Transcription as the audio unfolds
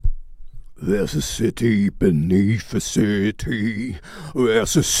There's a city beneath a city.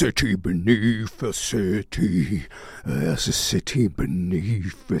 There's a city beneath a city. There's a city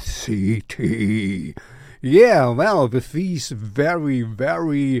beneath a city. Yeah, well, with these very,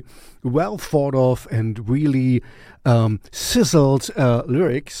 very well thought of and really sizzled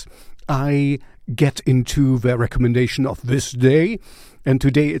lyrics, I get into the recommendation of this day. And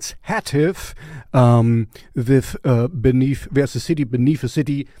today it's Hativ with Beneath. There's a city beneath a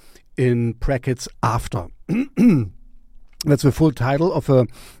city, in brackets after. That's the full title of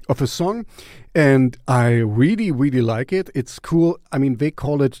a song, and I really, really like it. It's cool. I mean, they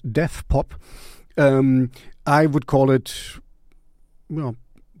call it death pop. I would call it, well,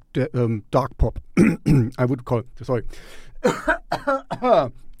 dark pop. I would call it. Sorry,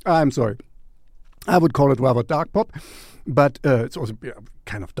 I'm sorry. I would call it rather dark pop, but it's also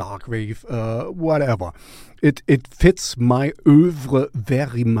kind of dark wave, whatever. It fits my oeuvre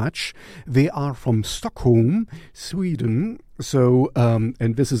very much. They are from Stockholm, Sweden. So,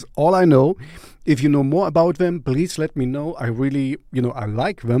 and this is all I know. If you know more about them, please let me know. I really, I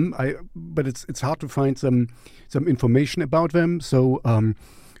like them. But it's hard to find some information about them. So,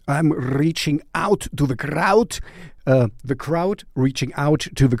 I'm reaching out to the crowd. The crowd reaching out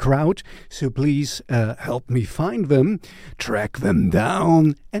to the crowd. So please help me find them, track them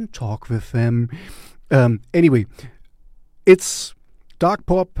down, and talk with them. Anyway, it's dark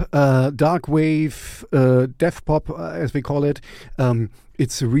pop, dark wave, death pop, as we call it.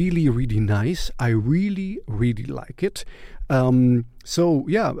 It's really, really nice. I really, really like it. So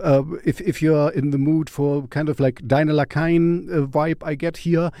yeah, if you're in the mood for kind of like Dinah Lacaine vibe I get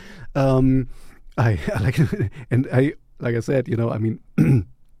here, I like it. And like I said, I mean,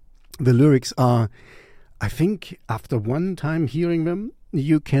 the lyrics are, I think after one time hearing them,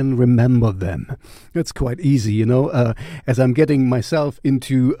 you can remember them. It's quite easy, as I'm getting myself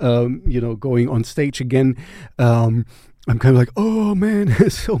into, going on stage again, I'm kind of like, oh man,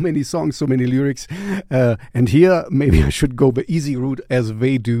 so many songs, so many lyrics. And here, maybe I should go the easy route as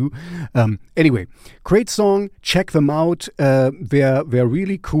they do. Anyway, great song. Check them out. They're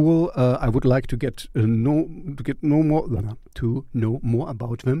really cool. I would like to know more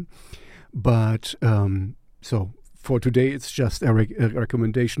about them. But so for today, it's just a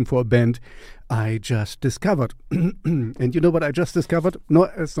recommendation for a band I just discovered. And you know what I just discovered? No,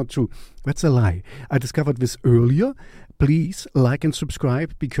 that's not true. That's a lie. I discovered this earlier. Please like and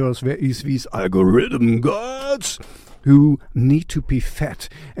subscribe, because there is these algorithm gods who need to be fed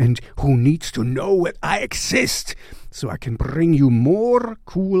and who needs to know that I exist, so I can bring you more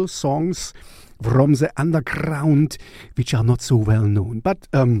cool songs from the underground which are not so well known. But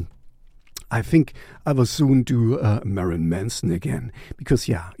I think I will soon do Marilyn Manson again, because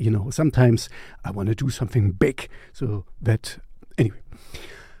sometimes I want to do something big. So that, anyway.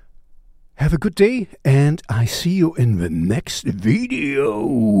 Have a good day, and I see you in the next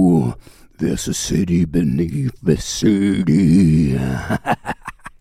video. There's a city beneath the city.